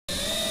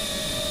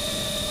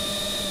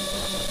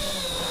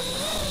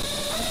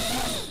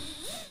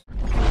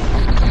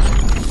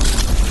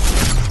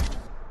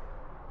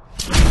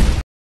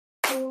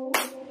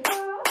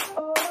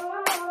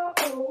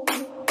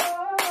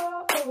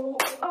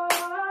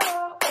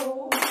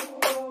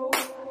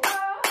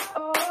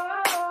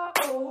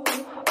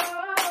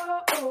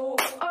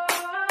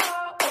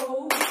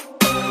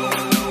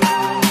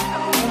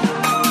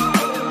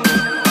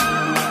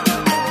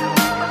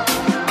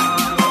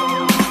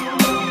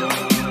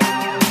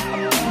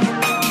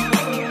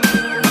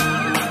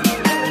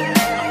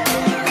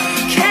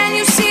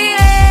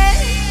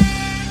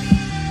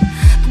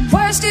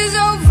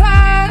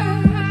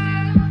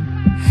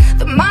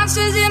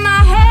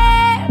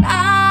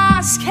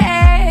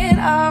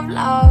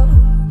love.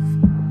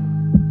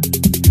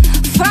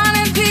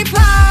 Finding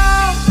people,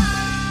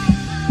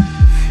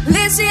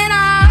 listen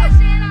up.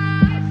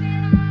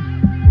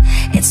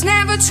 It's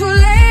never too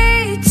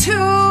late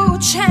to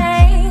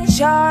change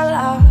your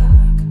luck.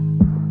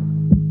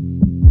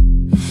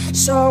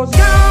 So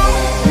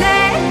don't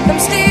let them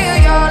steal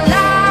your life.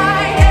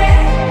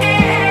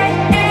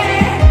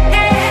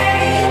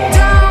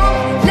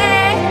 Don't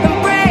let them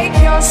break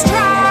your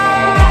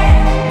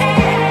stride.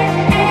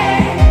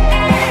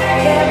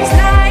 There is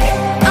light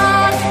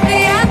on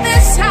the other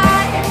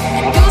side,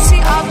 and you'll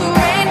see all the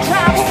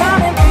raindrops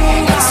falling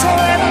through. It's a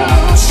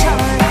revolution,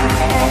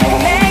 and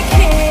we'll make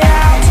it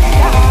out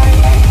tonight.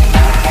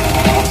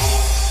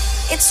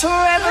 It's a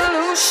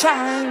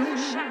revolution.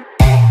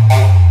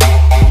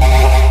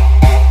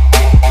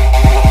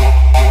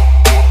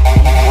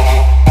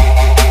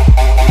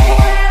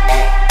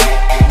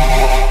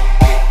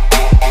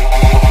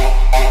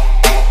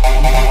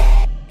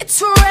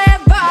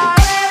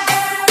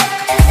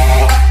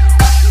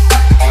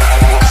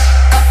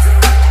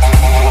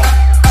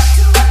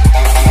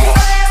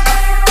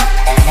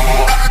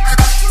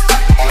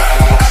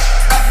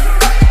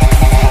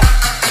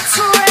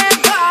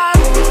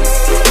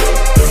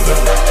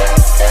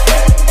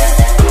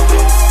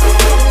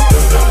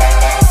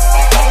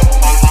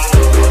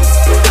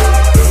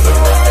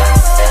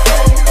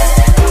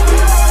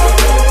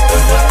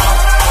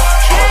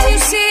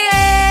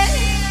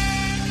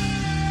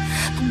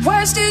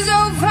 Worst is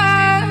over.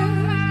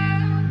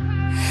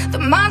 The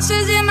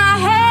monsters in my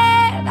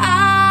head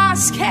are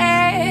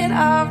scared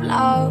of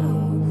love.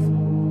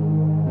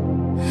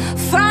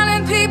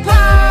 Finding people,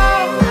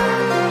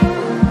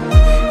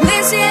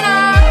 listen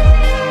up.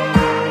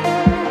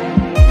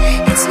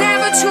 It's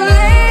never too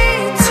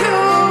late to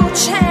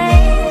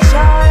change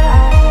your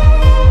life.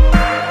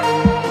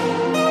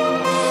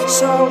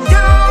 So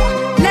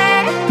don't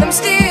let them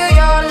steal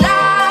your life.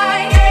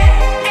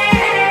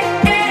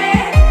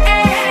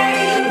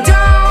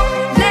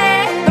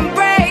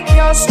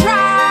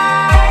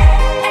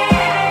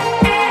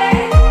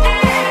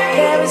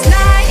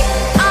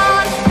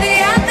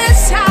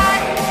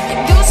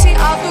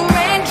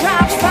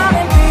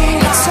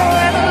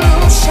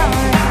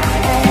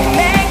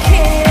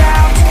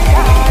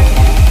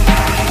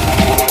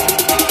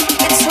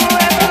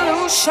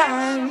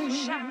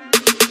 Shine.